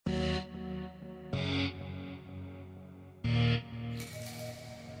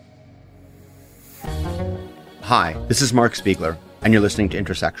Hi, this is Mark Spiegler, and you're listening to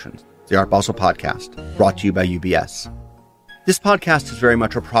Intersections, the Art Basel podcast, brought to you by UBS. This podcast is very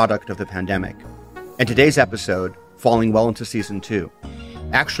much a product of the pandemic, and today's episode, falling well into season 2,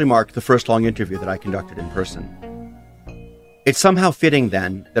 actually marked the first long interview that I conducted in person. It's somehow fitting,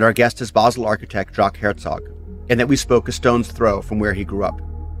 then, that our guest is Basel architect Jacques Herzog, and that we spoke a stone's throw from where he grew up.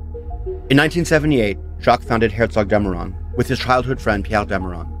 In 1978, Jacques founded Herzog de Meuron with his childhood friend Pierre de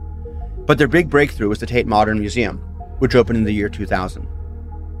Meuron. But their big breakthrough was the Tate Modern Museum, which opened in the year 2000.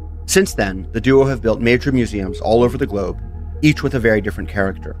 Since then, the duo have built major museums all over the globe, each with a very different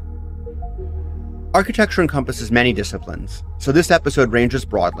character. Architecture encompasses many disciplines, so this episode ranges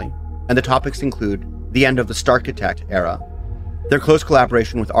broadly, and the topics include the end of the Starchitect era, their close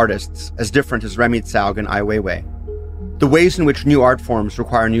collaboration with artists as different as Remy Tsaug and Ai Weiwei, the ways in which new art forms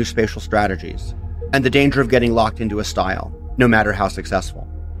require new spatial strategies, and the danger of getting locked into a style, no matter how successful.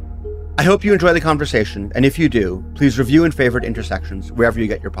 I hope you enjoy the conversation, and if you do, please review and favorite Intersections wherever you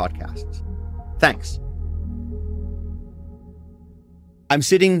get your podcasts. Thanks. I'm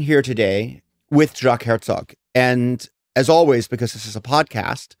sitting here today with Jacques Herzog, and as always, because this is a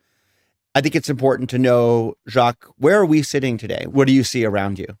podcast, I think it's important to know, Jacques, where are we sitting today? What do you see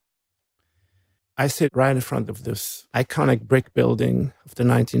around you? I sit right in front of this iconic brick building of the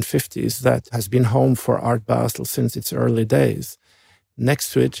 1950s that has been home for Art Basel since its early days.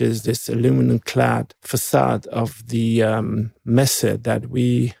 Next to it is this aluminum-clad facade of the Messe that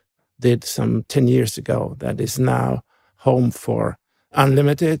we did some 10 years ago that is now home for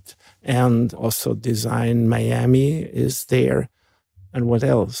Unlimited, and also Design Miami is there. And what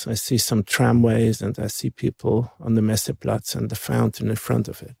else? I see some tramways and I see people on the Messeplatz and the fountain in front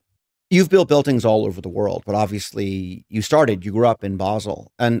of it. You've built buildings all over the world, but obviously you grew up in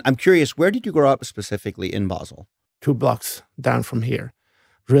Basel. And I'm curious, where did you grow up specifically in Basel? 2 blocks down from here,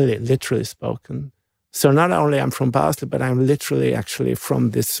 really, literally spoken. So not only I'm from Basel, but I'm literally actually from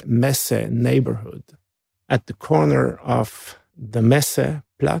this Messe neighborhood. At the corner of the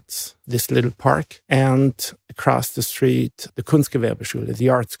Messeplatz, this little park, and across the street, the Kunstgewerbeschule, the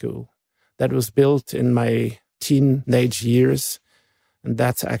art school, that was built in my teenage years. And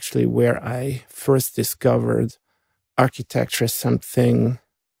that's actually where I first discovered architecture as something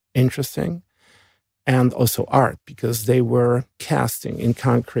interesting. And also art, because they were casting in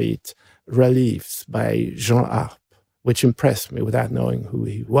concrete reliefs by Jean Arp, which impressed me without knowing who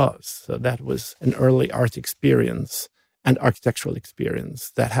he was. So that was an early art experience and architectural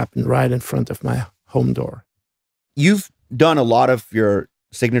experience that happened right in front of my home door. You've done a lot of your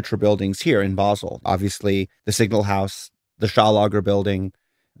signature buildings here in Basel. Obviously, the Signal House, the Schallager building,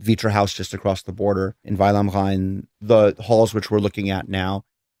 Vitra House just across the border in Weil am Rhein, the halls which we're looking at now.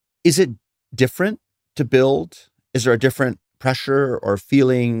 Is it different to build? Is there a different pressure or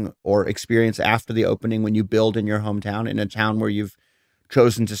feeling or experience after the opening when you build in your hometown, in a town where you've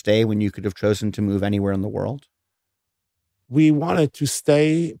chosen to stay when you could have chosen to move anywhere in the world? We wanted to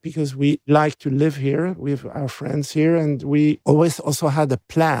stay because we like to live here. We have our friends here, and we always also had a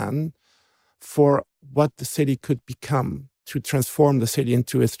plan for what the city could become, to transform the city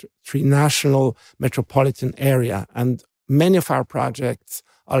into a three-national metropolitan area. And many of our projects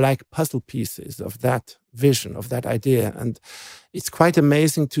are like puzzle pieces of that vision, of that idea. And it's quite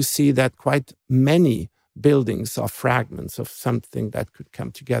amazing to see that quite many buildings are fragments of something that could come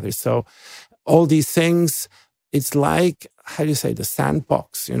together. So all these things, it's like, how do you say, the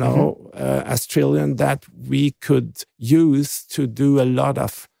sandbox, as Trillion, that we could use to do a lot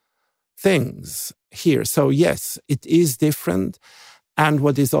of things here. So yes, it is different. And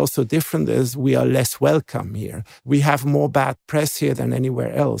what is also different is we are less welcome here. We have more bad press here than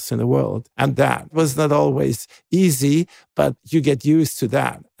anywhere else in the world. And that was not always easy, but you get used to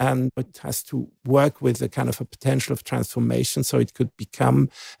that. And it has to work with a kind of a potential of transformation so it could become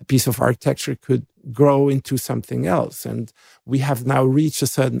a piece of architecture, could grow into something else. And we have now reached a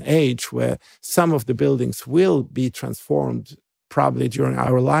certain age where some of the buildings will be transformed probably during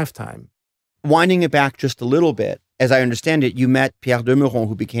our lifetime. Winding it back just a little bit, as I understand it, you met Pierre de Meuron,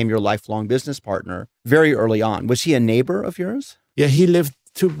 who became your lifelong business partner, very early on. Was he a neighbor of yours? Yeah, he lived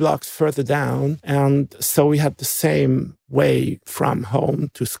 2 blocks further down. And so we had the same way from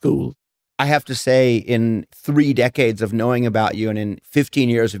home to school. I have to say, in 3 decades of knowing about you and in 15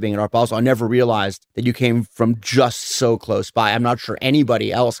 years of being at Art Basel, I never realized that you came from just so close by. I'm not sure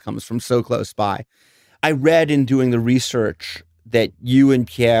anybody else comes from so close by. I read in doing the research that you and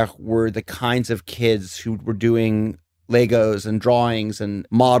Pierre were the kinds of kids who were doing Legos and drawings and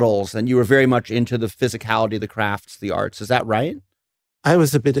models, and you were very much into the physicality, the crafts, the arts. Is that right? I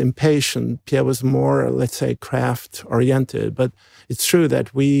was a bit impatient. Pierre was more, let's say, craft-oriented. But it's true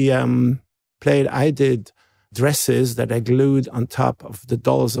that we I did dresses that I glued on top of the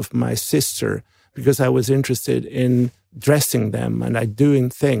dolls of my sister because I was interested in dressing them and doing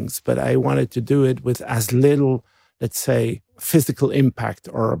things, but I wanted to do it with as little, let's say, physical impact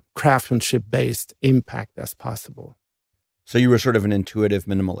or craftsmanship-based impact as possible. So you were sort of an intuitive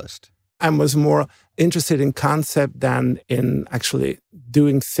minimalist. I was more interested in concept than in actually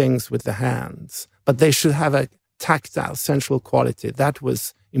doing things with the hands. But they should have a tactile, sensual quality. That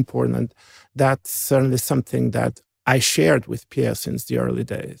was important. That's certainly something that I shared with Pierre since the early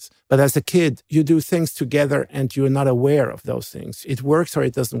days. But as a kid, you do things together and you're not aware of those things. It works or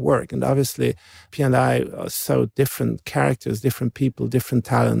it doesn't work. And obviously, Pierre and I are so different characters, different people, different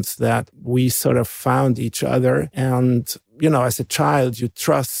talents that we sort of found each other. And, as a child, you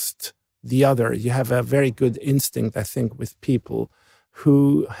trust the other. You have a very good instinct, I think, with people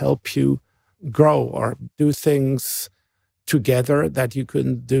who help you grow or do things together that you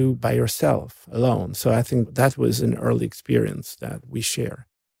couldn't do by yourself alone. So I think that was an early experience that we share.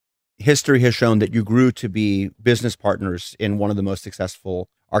 History has shown that you grew to be business partners in one of the most successful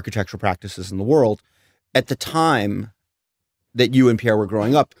architectural practices in the world. At the time that you and Pierre were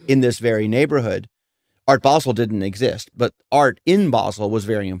growing up in this very neighborhood, Art Basel didn't exist, but art in Basel was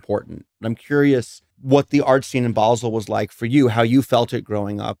very important. I'm curious what the art scene in Basel was like for you, how you felt it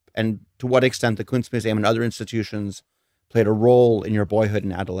growing up, and to what extent the Kunstmuseum and other institutions played a role in your boyhood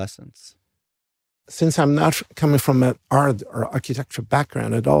and adolescence. Since I'm not coming from an art or architecture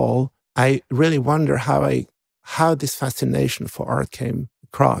background at all, I really wonder how this fascination for art came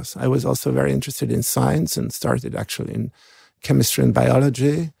across. I was also very interested in science and started actually in chemistry and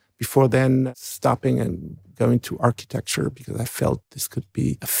biology. Before then, stopping and going to architecture because I felt this could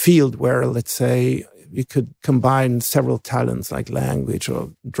be a field where, let's say, you could combine several talents like language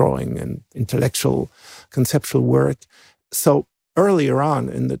or drawing and intellectual, conceptual work. So earlier on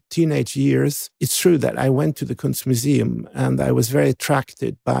in the teenage years, it's true that I went to the Kunstmuseum and I was very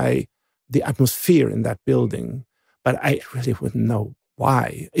attracted by the atmosphere in that building, but I really wouldn't know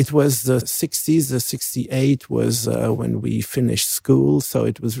why. It was the 60s, the 68 was when we finished school. So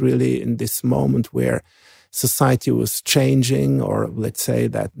it was really in this moment where society was changing, or let's say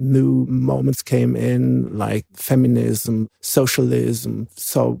that new moments came in, like feminism, socialism.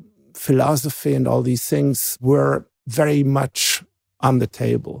 So philosophy and all these things were very much on the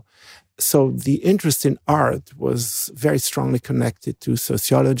table. So the interest in art was very strongly connected to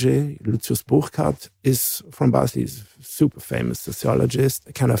sociology. Lucius Burckhardt is from Basel. He's a super famous sociologist,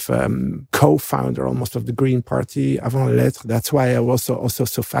 a kind of co-founder almost of the Green Party, avant lettres. That's why I was also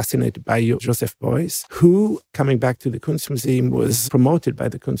so fascinated by Joseph Beuys, who, coming back to the Kunstmuseum, was promoted by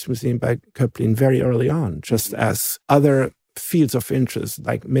the Kunstmuseum by Köplin very early on, just as other fields of interest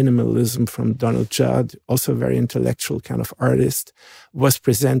like minimalism from Donald Judd, also a very intellectual kind of artist, was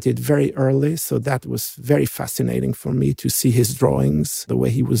presented very early. So that was very fascinating for me to see his drawings, the way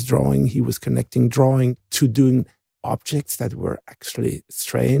he was drawing. He was connecting drawing to doing objects that were actually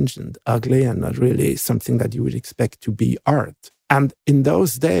strange and ugly and not really something that you would expect to be art. And in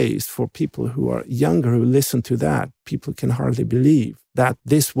those days, for people who are younger who listen to that, people can hardly believe that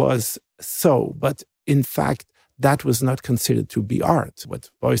this was so. But in fact, that was not considered to be art. What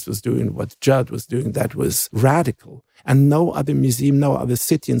Beuys was doing, what Judd was doing, that was radical. And no other museum, no other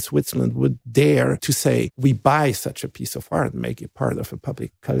city in Switzerland would dare to say, we buy such a piece of art and make it part of a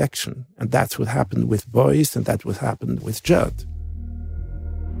public collection. And that's what happened with Beuys, and that's what happened with Judd.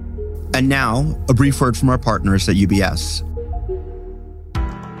 And now, a brief word from our partners at UBS.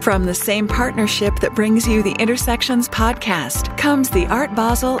 From the same partnership that brings you the Intersections podcast comes the Art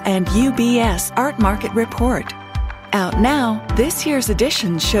Basel and UBS Art Market Report. Out now, this year's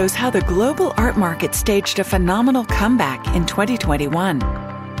edition shows how the global art market staged a phenomenal comeback in 2021.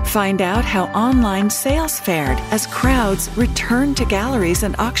 Find out how online sales fared as crowds returned to galleries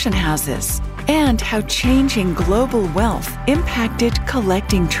and auction houses, and how changing global wealth impacted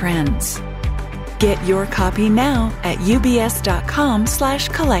collecting trends. Get your copy now at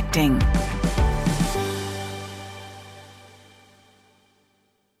ubs.com/collecting.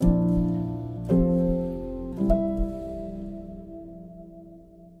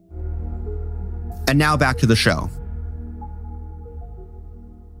 And now back to the show.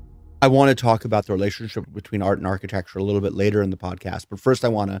 I want to talk about the relationship between art and architecture a little bit later in the podcast. But first, I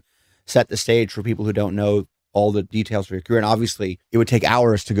want to set the stage for people who don't know all the details of your career. And obviously, it would take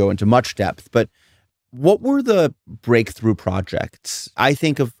hours to go into much depth. But what were the breakthrough projects? I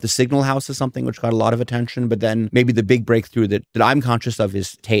think of the Signal House as something which got a lot of attention. But then maybe the big breakthrough that I'm conscious of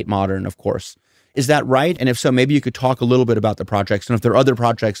is Tate Modern, of course. Is that right? And if so, maybe you could talk a little bit about the projects. And if there are other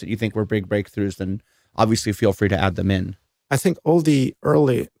projects that you think were big breakthroughs, then obviously feel free to add them in. I think all the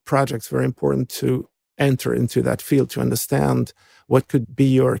early projects were important to enter into that field to understand what could be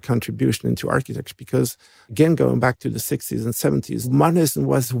your contribution into architecture. Because again, going back to the 60s and 70s, modernism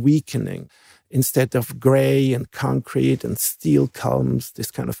was weakening. Instead of gray and concrete and steel columns,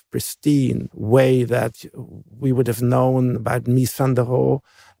 this kind of pristine way that we would have known about Mies van der Rohe,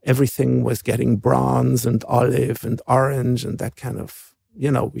 everything was getting bronze and olive and orange and that kind of,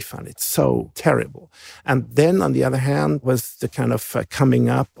 we found it so terrible. And then on the other hand was the kind of coming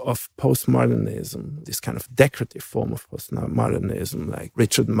up of postmodernism, this kind of decorative form of postmodernism, like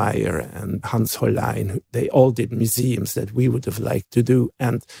Richard Meier and Hans Hollein. They all did museums that we would have liked to do.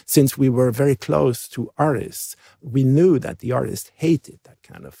 And since we were very close to artists, we knew that the artists hated that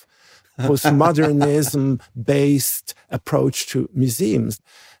kind of postmodernism-based approach to museums.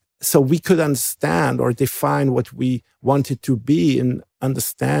 So we could understand or define what we wanted to be in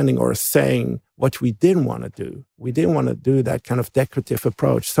understanding or saying what we didn't want to do. We didn't want to do that kind of decorative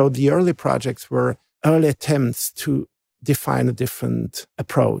approach. So the early projects were early attempts to define a different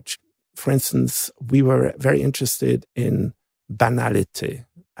approach. For instance, we were very interested in banality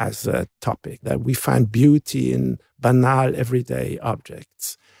as a topic, that we find beauty in banal everyday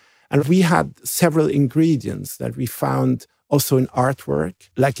objects. And we had several ingredients that we found also in artwork,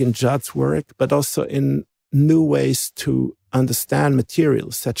 like in Judd's work, but also in new ways to understand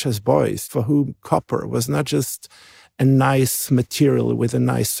materials, such as Beuys, for whom copper was not just a nice material with a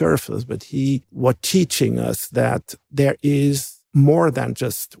nice surface, but he was teaching us that there is more than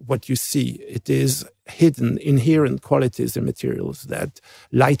just what you see. It is hidden, inherent qualities in materials, that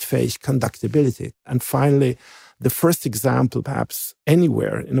light phase, conductibility. And finally, the first example, perhaps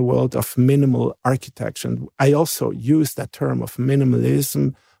anywhere in the world, of minimal architecture. And I also used that term of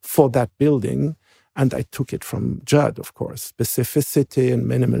minimalism for that building. And I took it from Judd, of course. Specificity and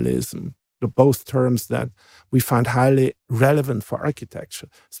minimalism, both terms that we find highly relevant for architecture.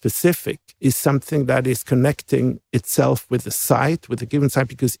 Specific is something that is connecting itself with the site, with a given site,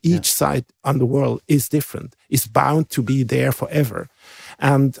 because each site on the world is different, is bound to be there forever,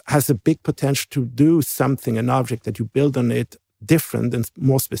 and has a big potential to do something, an object that you build on it, different and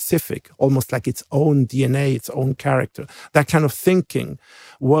more specific, almost like its own DNA, its own character. That kind of thinking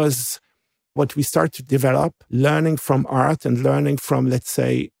was what we start to develop, learning from art and learning from, let's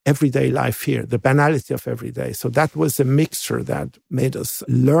say, everyday life here, the banality of everyday. So that was a mixture that made us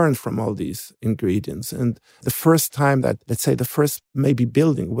learn from all these ingredients. And the first time that, let's say, the first maybe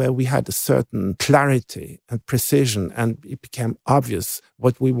building where we had a certain clarity and precision, and it became obvious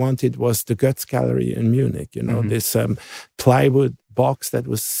what we wanted was the Goetz Gallery in Munich, this plywood box that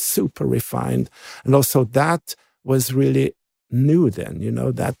was super refined. And also that was really new then,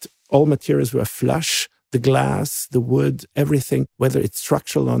 that all materials were flush, the glass, the wood, everything, whether it's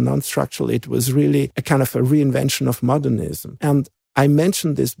structural or non-structural. It was really a kind of a reinvention of modernism. And I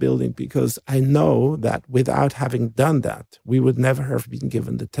mentioned this building because I know that without having done that, we would never have been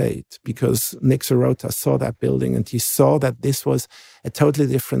given the Tate, because Nick Zerota saw that building and he saw that this was a totally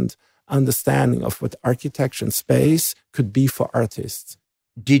different understanding of what architecture and space could be for artists.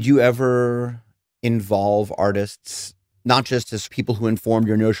 Did you ever involve artists, not just as people who informed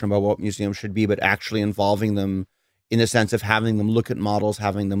your notion about what museums should be, but actually involving them in the sense of having them look at models,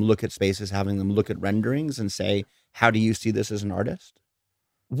 having them look at spaces, having them look at renderings and say, how do you see this as an artist?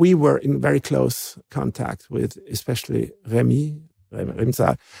 We were in very close contact with especially Remy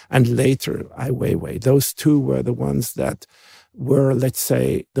Rimza, and later Ai Weiwei. Those two were the ones that were, let's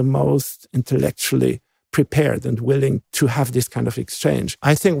say, the most intellectually prepared and willing to have this kind of exchange.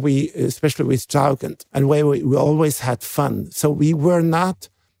 I think we, especially with Zhauk and Weiwei, we always had fun. So we were not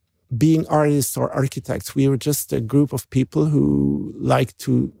being artists or architects. We were just a group of people who liked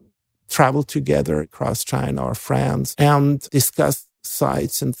to travel together across China or France and discuss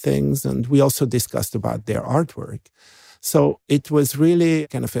sites and things. And we also discussed about their artwork. So it was really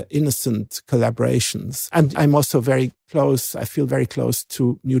kind of innocent collaborations. And I'm also very close, I feel very close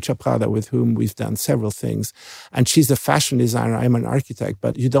to Miuccia Prada, with whom we've done several things. And she's a fashion designer, I'm an architect,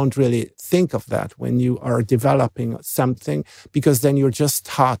 but you don't really think of that when you are developing something, because then you're just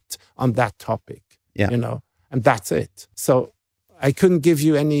hot on that topic, and that's it. So I couldn't give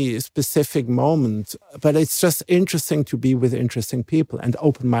you any specific moment, but it's just interesting to be with interesting people and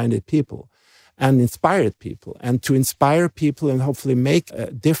open-minded people and inspired people, and to inspire people and hopefully make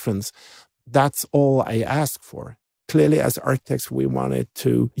a difference. That's all I ask for. Clearly, as architects, we wanted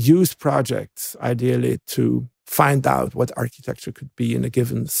to use projects, ideally, to find out what architecture could be in a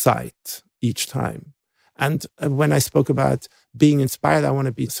given site each time. And when I spoke about being inspired, I want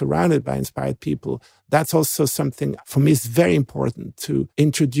to be surrounded by inspired people. That's also something, for me, is very important, to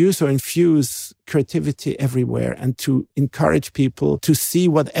introduce or infuse creativity everywhere and to encourage people to see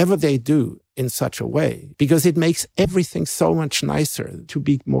whatever they do in such a way, because it makes everything so much nicer to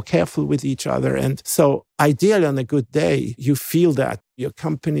be more careful with each other. And so ideally on a good day, you feel that your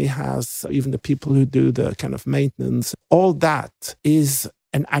company has, even the people who do the kind of maintenance, all that is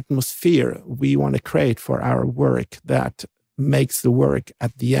an atmosphere we want to create for our work that makes the work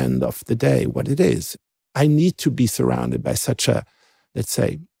at the end of the day what it is. I need to be surrounded by such a, let's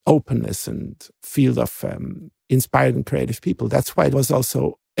say, openness and field of inspired and creative people. That's why it was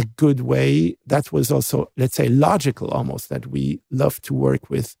also a good way. That was also, let's say, logical almost, that we love to work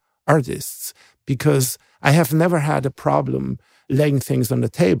with artists, because I have never had a problem laying things on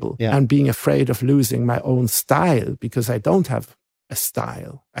the table and being afraid of losing my own style, because I don't have a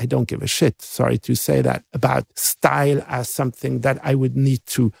style. I don't give a shit, sorry to say that, about style as something that I would need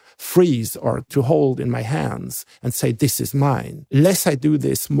to freeze or to hold in my hands and say, this is mine. Less I do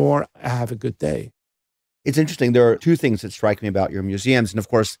this, more I have a good day. It's interesting. There are two things that strike me about your museums. And of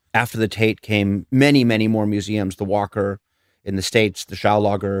course, after the Tate came many, many more museums, the Walker in the States, the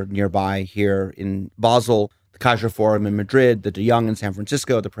Schaulager nearby here in Basel, the Kaiser Forum in Madrid, the De Young in San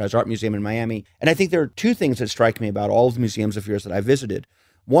Francisco, the Perez Art Museum in Miami. And I think there are two things that strike me about all of the museums of yours that I visited.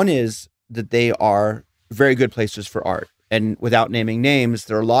 One is that they are very good places for art. And without naming names,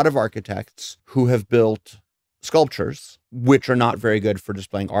 there are a lot of architects who have built sculptures which are not very good for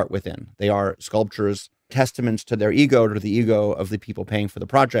displaying art within. They are sculptures, testaments to their ego, to the ego of the people paying for the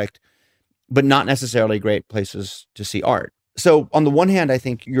project, but not necessarily great places to see art. So on the one hand, I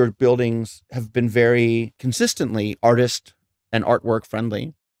think your buildings have been very consistently artist and artwork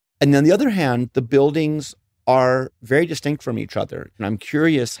friendly. And on the other hand, the buildings are very distinct from each other. And I'm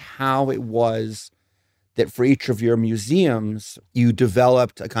curious how it was that for each of your museums, you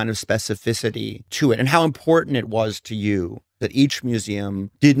developed a kind of specificity to it, and how important it was to you that each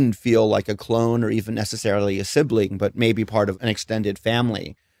museum didn't feel like a clone or even necessarily a sibling, but maybe part of an extended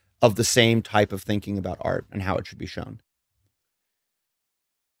family of the same type of thinking about art and how it should be shown.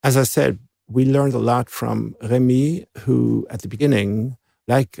 As I said, we learned a lot from Remy, who at the beginning,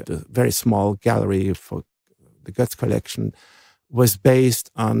 like the very small gallery for the Guts collection, was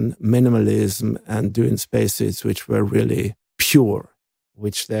based on minimalism and doing spaces which were really pure,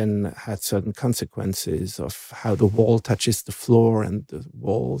 which then had certain consequences of how the wall touches the floor and the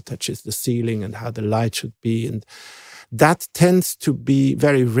wall touches the ceiling and how the light should be. And that tends to be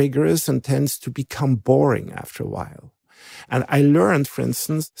very rigorous and tends to become boring after a while. And I learned, for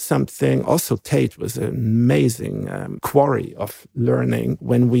instance, something, also Tate was an amazing quarry of learning.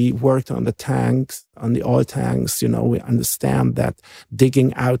 When we worked on the tanks, on the oil tanks, we understand that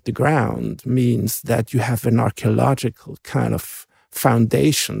digging out the ground means that you have an archaeological kind of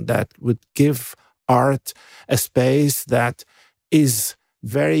foundation that would give art a space that is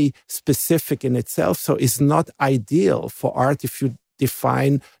very specific in itself. So it's not ideal for art if you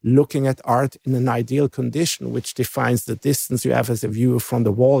define looking at art in an ideal condition, which defines the distance you have as a viewer from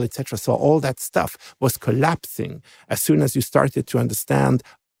the wall, etc. So all that stuff was collapsing as soon as you started to understand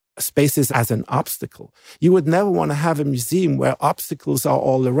spaces as an obstacle. You would never want to have a museum where obstacles are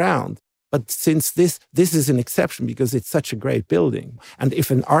all around. But since this is an exception because it's such a great building. And if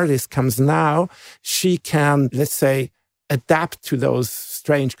an artist comes now, she can, let's say, adapt to those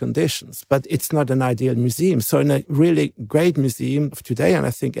strange conditions, but it's not an ideal museum. So in a really great museum of today, and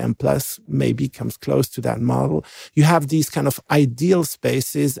I think M+ maybe comes close to that model, you have these kind of ideal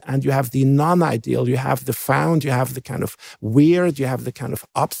spaces and you have the non-ideal, you have the found, you have the kind of weird, you have the kind of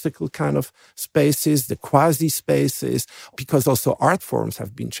obstacle kind of spaces, the quasi spaces, because also art forms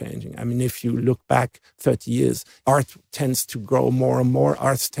have been changing. I mean, if you look back 30 years, art tends to grow more and more.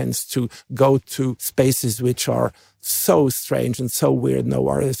 Art tends to go to spaces which are so strange and so weird. No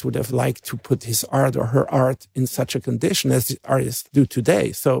artist would have liked to put his art or her art in such a condition as artists do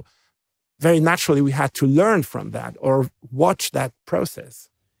today. So very naturally, we had to learn from that or watch that process.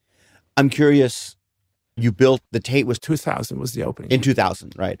 I'm curious, you built, the Tate was 2000 was the opening. In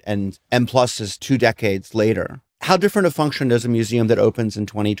 2000, right? And M+ is 2 decades later. How different a function does a museum that opens in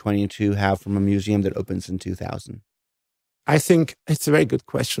 2022 have from a museum that opens in 2000? I think it's a very good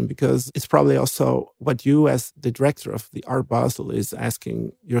question because it's probably also what you as the director of the Art Basel is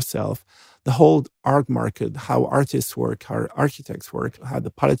asking yourself. The whole art market, how artists work, how architects work, how the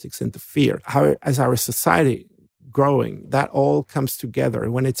politics interfere, how as our society growing, that all comes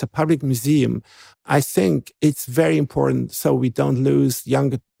together. When it's a public museum, I think it's very important so we don't lose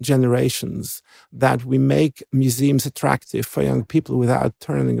younger generations, that we make museums attractive for young people without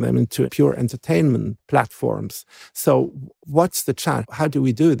turning them into pure entertainment platforms. So what's the challenge? How do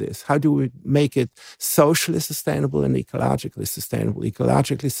we do this? How do we make it socially sustainable and ecologically sustainable?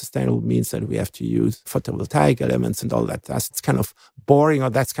 Ecologically sustainable means that we have to use photovoltaic elements and all that. That's kind of boring, or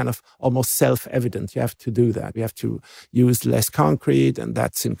that's kind of almost self-evident. You have to do that. We have to use less concrete, and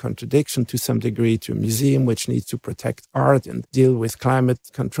that's in contradiction to some degree to a museum which needs to protect art and deal with climate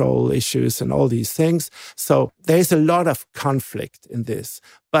control issues and all these things. So there's a lot of conflict in this.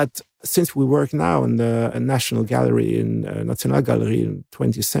 But since we work now in the National Gallery, in Nationalgalerie in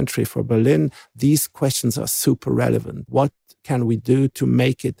 20th century for Berlin, these questions are super relevant. What can we do to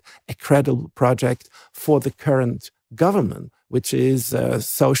make it a credible project for the current government, which is a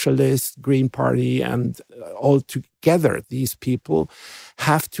socialist, Green Party, and all together these people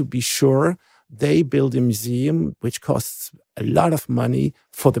have to be sure they build a museum which costs a lot of money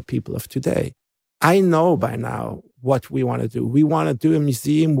for the people of today. I know by now what we want to do. We want to do a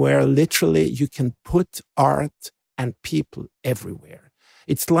museum where literally you can put art and people everywhere.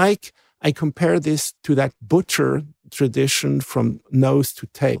 It's like, I compare this to that butcher tradition from nose to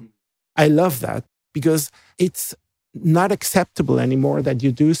tail. I love that because it's not acceptable anymore that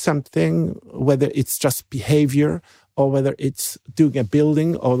you do something, whether it's just behavior or whether it's doing a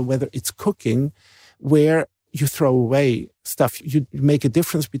building or whether it's cooking, where you throw away stuff. You make a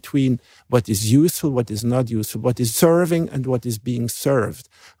difference between what is useful, what is not useful, what is serving and what is being served.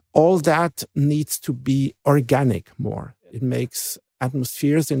 All that needs to be organic more. It makes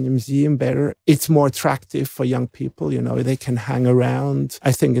atmospheres in the museum better. It's more attractive for young people, they can hang around.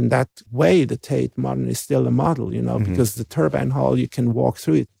 I think in that way, the Tate Modern is still a model, because the Turbine Hall, you can walk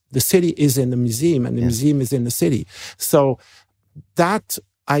through it. The city is in the museum and the museum is in the city. So that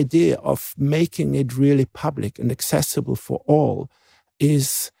idea of making it really public and accessible for all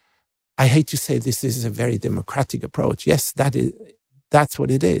is, I hate to say this is a very democratic approach. Yes, that's what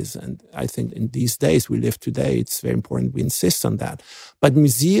it is. And I think in these days we live today, it's very important we insist on that. But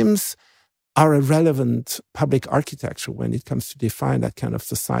museums are a relevant public architecture when it comes to define that kind of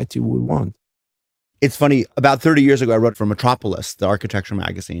society we want. It's funny, about 30 years ago, I wrote for Metropolis, the architecture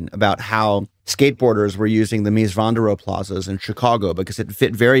magazine, about how skateboarders were using the Mies van der Rohe plazas in Chicago because it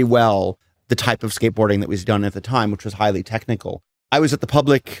fit very well the type of skateboarding that was done at the time, which was highly technical. I was at the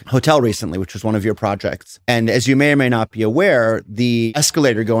Public Hotel recently, which was one of your projects. And as you may or may not be aware, the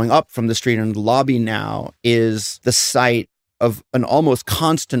escalator going up from the street into the lobby now is the site of an almost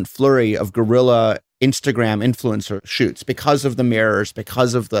constant flurry of guerrilla Instagram influencer shoots because of the mirrors,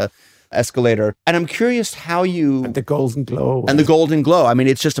 because of the escalator. And I'm curious how you... And the golden glow. And the golden glow. I mean,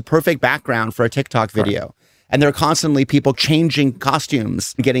 it's just a perfect background for a TikTok video. Right. And there are constantly people changing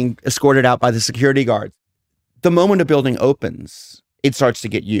costumes, getting escorted out by the security guards. The moment a building opens, it starts to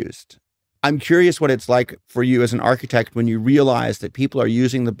get used. I'm curious what it's like for you as an architect when you realize that people are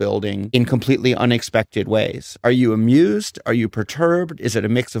using the building in completely unexpected ways. Are you amused? Are you perturbed? Is it a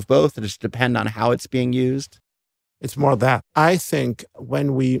mix of both? Does it depend on how it's being used? It's more that. I think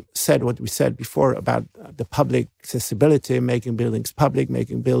when we said what we said before about the public accessibility, making buildings public,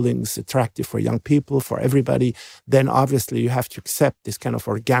 making buildings attractive for young people, for everybody, then obviously you have to accept this kind of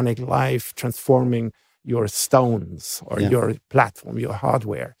organic life transforming your stones or your platform, your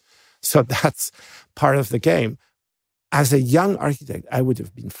hardware. So that's part of the game. As a young architect, I would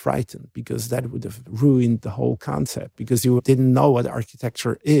have been frightened because that would have ruined the whole concept because you didn't know what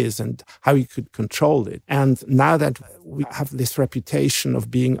architecture is and how you could control it. And now that we have this reputation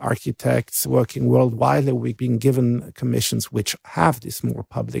of being architects working worldwide, we've been given commissions which have this more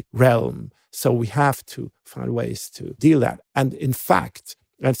public realm. So we have to find ways to deal that. And in fact,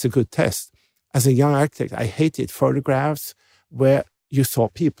 that's a good test. As a young architect, I hated photographs where you saw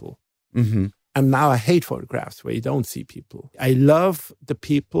people. Mm-hmm. And now I hate photographs where you don't see people. I love the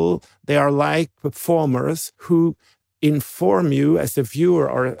people. They are like performers who inform you as a viewer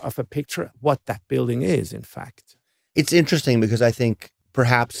or of a picture what that building is, in fact. It's interesting because I think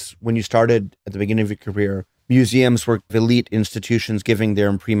perhaps when you started at the beginning of your career, museums were elite institutions giving their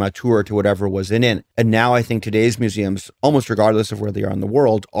imprimatur to whatever was in it. And now I think today's museums, almost regardless of where they are in the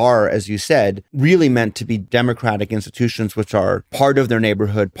world, are, as you said, really meant to be democratic institutions which are part of their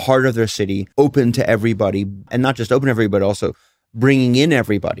neighborhood, part of their city, open to everybody, and not just open to everybody, but also bringing in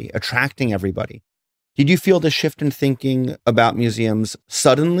everybody, attracting everybody. Did you feel the shift in thinking about museums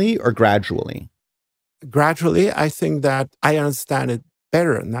suddenly or gradually? Gradually, I think that I understand it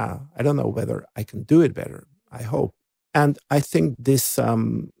better now. I don't know whether I can do it better. I hope. And I think this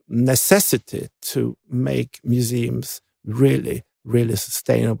necessity to make museums really really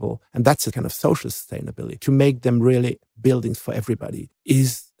sustainable. And that's a kind of social sustainability. To make them really buildings for everybody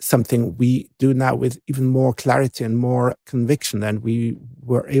is something we do now with even more clarity and more conviction than we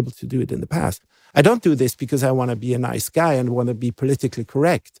were able to do it in the past. I don't do this because I want to be a nice guy and want to be politically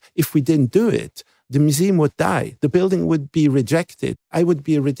correct. If we didn't do it, the museum would die. The building would be rejected. I would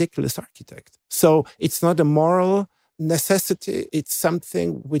be a ridiculous architect. So it's not a moral necessity. It's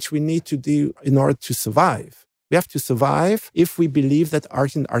something which we need to do in order to survive. We have to survive if we believe that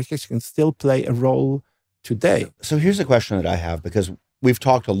art and architecture can still play a role today. So here's a question that I have, because we've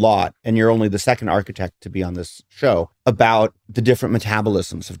talked a lot, and you're only the second architect to be on this show, about the different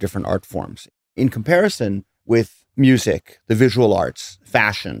metabolisms of different art forms. In comparison with music, the visual arts,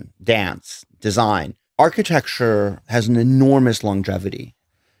 fashion, dance, design, architecture has an enormous longevity.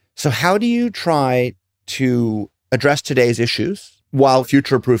 So how do you try to address today's issues while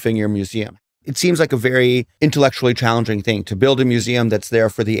future-proofing your museum? It seems like a very intellectually challenging thing to build a museum that's there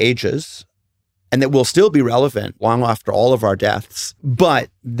for the ages and that will still be relevant long after all of our deaths, but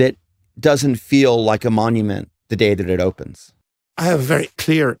that doesn't feel like a monument the day that it opens. I have a very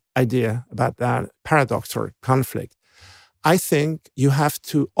clear idea about that paradox or conflict. I think you have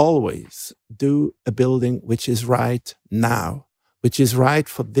to always do a building which is right now, which is right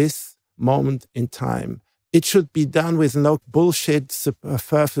for this moment in time. It should be done with no bullshit,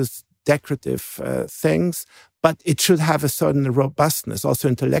 superfluous, decorative things, but it should have a certain robustness, also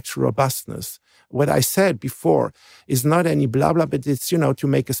intellectual robustness. What I said before is not any blah, blah, but it's, to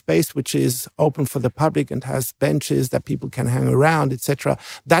make a space which is open for the public and has benches that people can hang around, etc.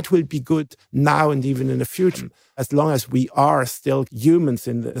 That will be good now and even in the future. As long as we are still humans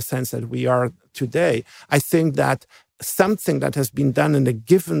in the sense that we are today, I think that something that has been done in a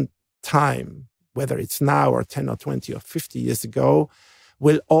given time, whether it's now or 10 or 20 or 50 years ago,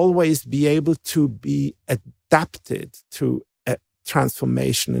 will always be able to be adapted to a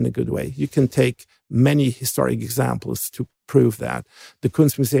transformation in a good way. You can take many historic examples to prove that. The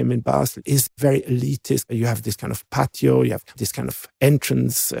Kunstmuseum in Basel is very elitist. You have this kind of patio, you have this kind of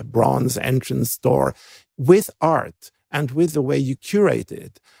entrance, bronze entrance door. With art and with the way you curate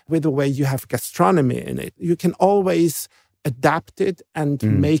it, with the way you have gastronomy in it, you can always adapt it and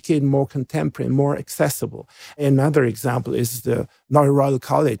make it more contemporary, more accessible. Another example is the Royal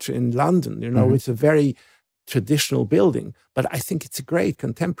College in London, it's a very traditional building, but I think it's a great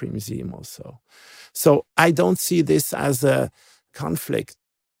contemporary museum also. So I don't see this as a conflict.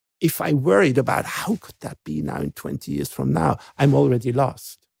 If I worried about how could that be now in 20 years from now, I'm already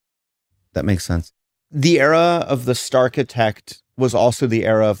lost. That makes sense. The era of the Starchitect was also the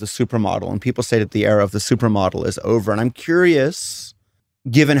era of the supermodel, and people say that the era of the supermodel is over. And I'm curious,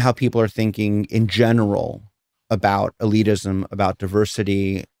 given how people are thinking in general about elitism, about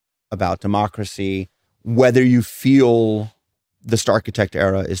diversity, about democracy, whether you feel the Starchitect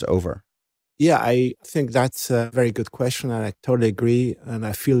era is over. Yeah, I think that's a very good question, and I totally agree, and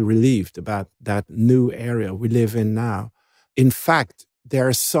I feel relieved about that new area we live in now. In fact, there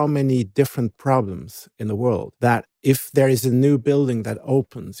are so many different problems in the world that if there is a new building that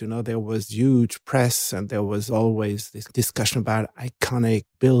opens, there was huge press and there was always this discussion about iconic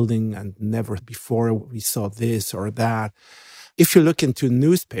building and never before we saw this or that. If you look into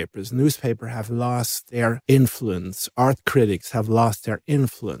newspapers have lost their influence. Art critics have lost their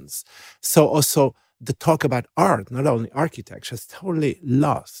influence. So also the talk about art, not only architecture, is totally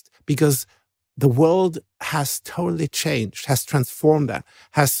lost because the world has totally changed, has transformed that,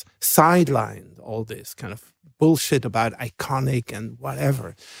 has sidelined all this kind of bullshit about iconic and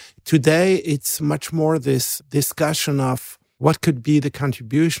whatever. Today, it's much more this discussion of what could be the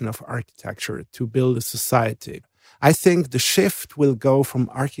contribution of architecture to build a society. I think the shift will go from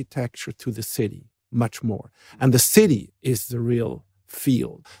architecture to the city much more. And the city is the real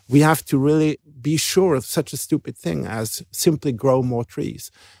field. We have to really be sure of such a stupid thing as simply grow more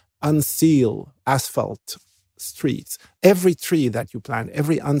trees. Unseal asphalt streets. Every tree that you plant,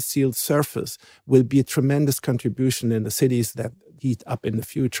 every unsealed surface will be a tremendous contribution in the cities that heat up in the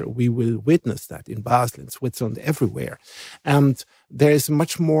future. We will witness that in Basel, in Switzerland, everywhere. And there is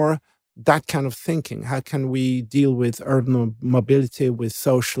much more that kind of thinking. How can we deal with urban mobility, with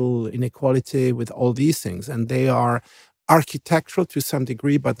social inequality, with all these things? And they are architectural to some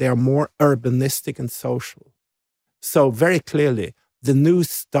degree, but they are more urbanistic and social. So very clearly, the new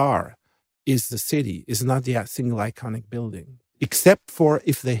star is the city, is not the single iconic building, except for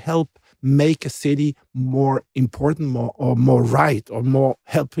if they help make a city more important, more right, or more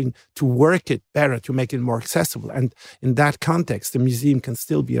helping to work it better, to make it more accessible. And in that context, the museum can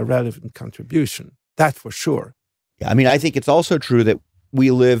still be a relevant contribution. That for sure. Yeah, I mean, I think it's also true that we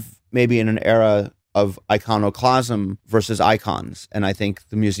live maybe in an era of iconoclasm versus icons. And I think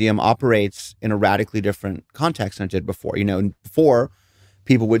the museum operates in a radically different context than it did before. Before,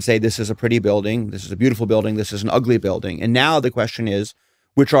 people would say, this is a pretty building, this is a beautiful building, this is an ugly building. And now the question is,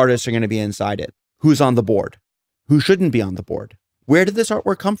 which artists are going to be inside it? Who's on the board? Who shouldn't be on the board? Where did this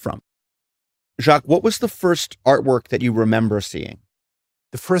artwork come from? Jacques, what was the first artwork that you remember seeing?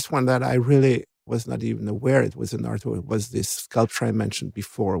 The first one that I really was not even aware it was an artwork was this sculpture I mentioned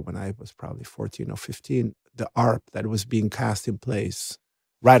before when I was probably 14 or 15, the ARP that was being cast in place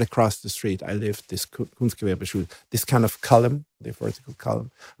right across the street. I lived this Kunstgewerbeschule, this kind of column, the vertical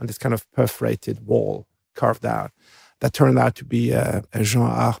column, and this kind of perforated wall carved out that turned out to be a Jean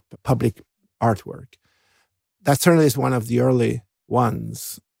Arp public artwork. That certainly is one of the early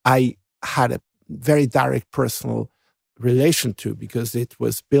ones I had a very direct personal relation to, because it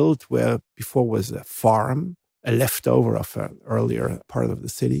was built where before was a farm, a leftover of an earlier part of the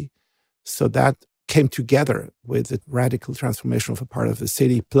city. So that came together with the radical transformation of a part of the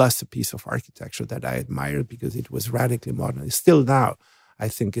city, plus a piece of architecture that I admired because it was radically modern. Still now, I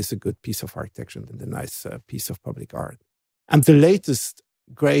think, is a good piece of architecture and a nice piece of public art. And the latest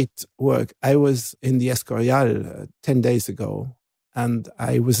great work, I was in the Escorial 10 days ago, and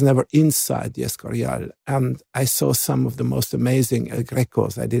I was never inside the Escorial. And I saw some of the most amazing El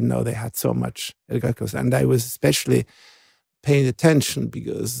Grecos. I didn't know they had so much El Grecos. And I was especially paying attention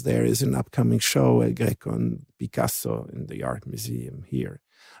because there is an upcoming show, El Greco and Picasso, in the Art Museum here.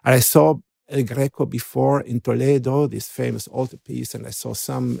 And I saw El Greco before in Toledo, this famous altarpiece, and I saw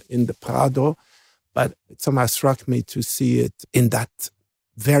some in the Prado. But it somehow struck me to see it in that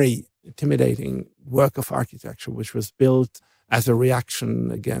very intimidating work of architecture, which was built as a reaction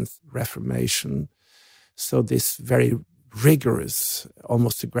against Reformation. So this very rigorous,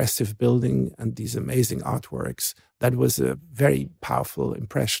 almost aggressive building and these amazing artworks, that was a very powerful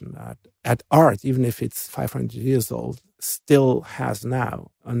impression at art, even if it's 500 years old, still has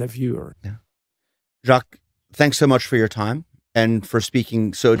now on a viewer. Yeah. Jacques, thanks so much for your time and for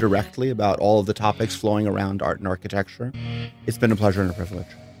speaking so directly about all of the topics flowing around art and architecture. It's been a pleasure and a privilege.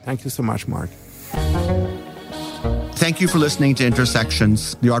 Thank you so much, Mark. Thank you for listening to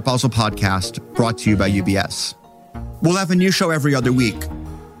Intersections, the Art Basel podcast brought to you by UBS. We'll have a new show every other week.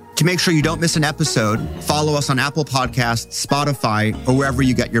 To make sure you don't miss an episode, follow us on Apple Podcasts, Spotify, or wherever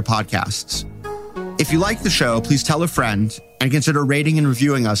you get your podcasts. If you like the show, please tell a friend and consider rating and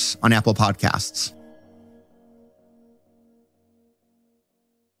reviewing us on Apple Podcasts.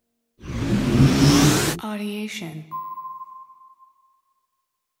 Audiation.